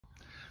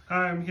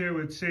Hi, I'm here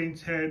with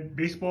Saints head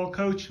baseball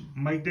coach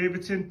Mike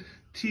Davidson.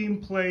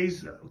 Team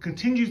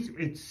continues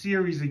its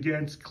series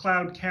against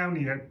Cloud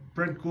County at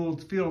Brent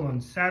Gould's Field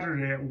on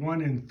Saturday at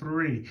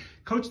 1-3.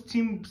 Coach,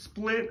 team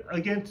split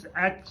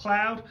at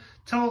Cloud.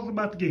 Tell us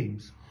about the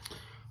games.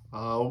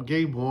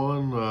 Game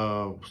one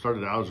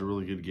started out as a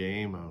really good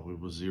game. It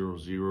was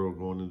 0-0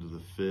 going into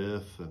the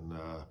fifth, and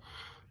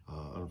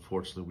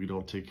unfortunately, we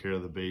don't take care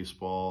of the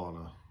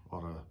baseball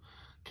on a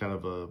kind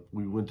of a.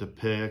 We went to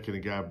pick, and a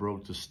guy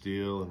broke the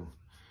steal, and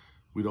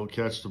we don't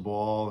catch the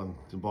ball, and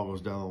the ball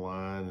goes down the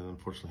line, and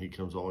unfortunately, he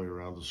comes all the way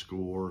around to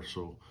score.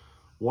 So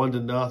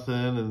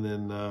 1-0, and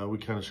then we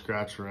kind of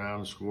scratch around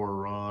and score a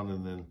run,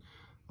 and then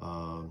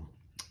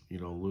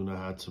Luna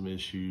had some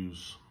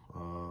issues.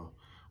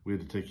 We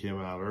had to take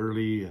him out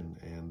early,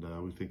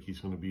 and we think he's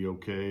going to be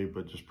okay,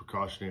 but just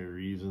precautionary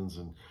reasons.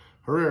 And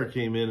Herrera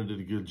came in and did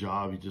a good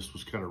job. He just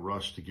was kind of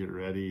rushed to get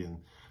ready, and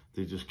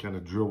they just kind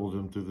of dribbled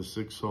him through the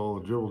 6 hole,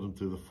 dribbled him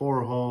through the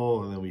 4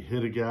 hole, and then we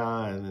hit a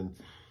guy, and then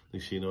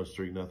next thing you know, it's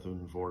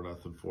 3-0,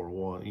 4-0,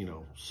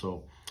 4-1.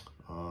 So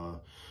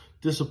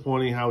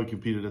disappointing how he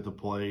competed at the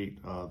plate.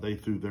 They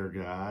threw their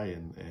guy,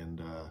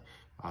 and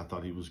I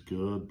thought he was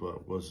good,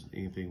 but wasn't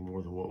anything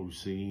more than what we've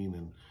seen.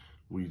 And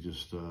we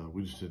just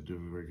didn't do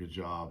a very good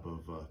job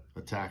of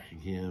attacking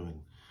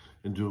him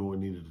and doing what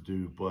we needed to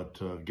do. But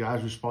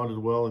guys responded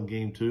well in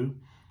game 2,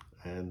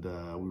 and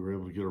we were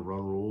able to get a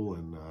run rule,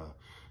 and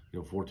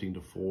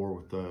 14-4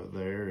 with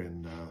there.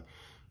 And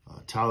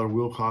Tyler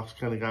Wilcox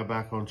kind of got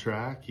back on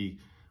track. We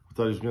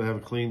thought he was going to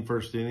have a clean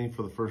first inning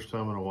for the first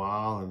time in a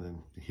while, and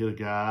then hit a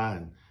guy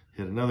and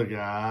hit another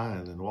guy,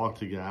 and then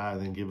walked a guy,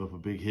 and then give up a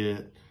big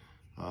hit.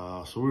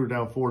 So we were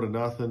down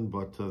 4-0,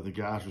 but the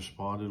guys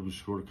responded. We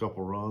scored a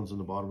couple runs in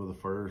the bottom of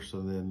the first,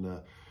 and then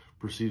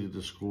proceeded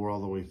to score all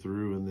the way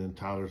through. And then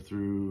Tyler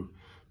threw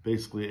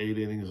basically 8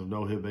 innings of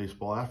no-hit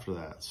baseball after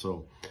that.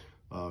 So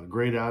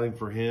great outing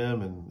for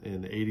him, and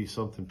in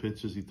 80-something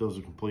pitches, he throws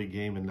a complete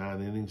game in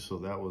 9 innings. So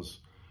that was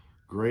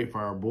great for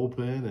our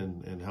bullpen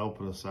and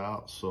helping us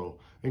out. So,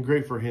 and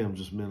great for him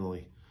just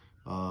mentally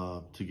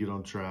to get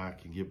on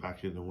track and get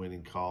back in the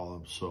winning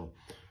column. So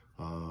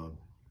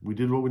we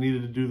did what we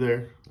needed to do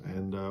there,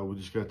 and we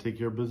just got to take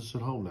care of business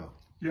at home now.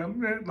 Yeah,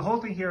 the whole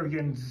thing here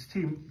again is this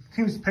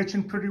team's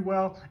pitching pretty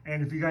well,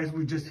 and if you guys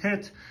would just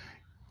hit,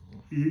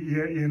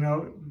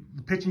 the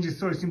pitching just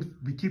sort of seems to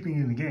be keeping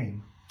you in the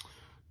game.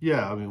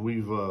 Yeah, I mean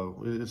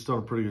it's done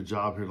a pretty good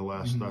job here the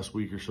last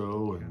week or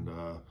so, and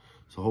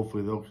so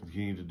hopefully they'll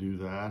continue to do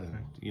that.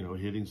 And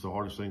hitting's the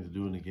hardest thing to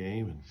do in the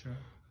game,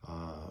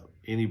 and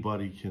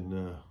anybody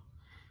can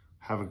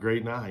have a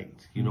great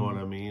night, you know what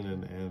I mean,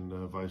 and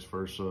vice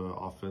versa.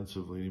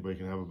 Offensively, anybody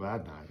can have a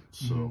bad night.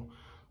 So,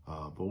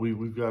 but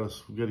we've got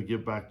to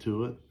get back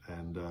to it,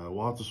 and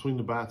we'll have to swing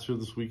the bats here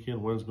this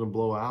weekend. Wind's going to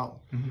blow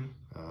out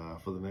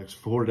for the next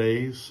 4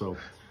 days, so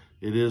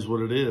it is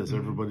what it is.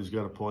 Everybody's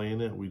got to play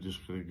in it. We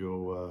just got to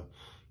go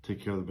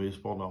take care of the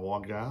baseball, not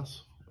walk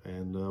guys,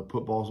 and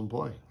put balls in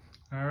play.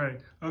 All right.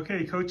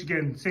 Okay, Coach,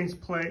 again, Saints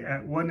play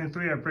at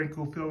 1-3 at Brent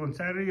Gould Field on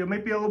Saturday. It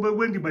might be a little bit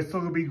windy, but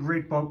still going to be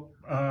great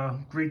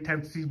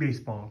time to see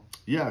baseball.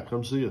 Yeah,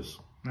 come see us.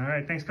 All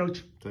right. Thanks,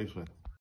 Coach. Thanks, man.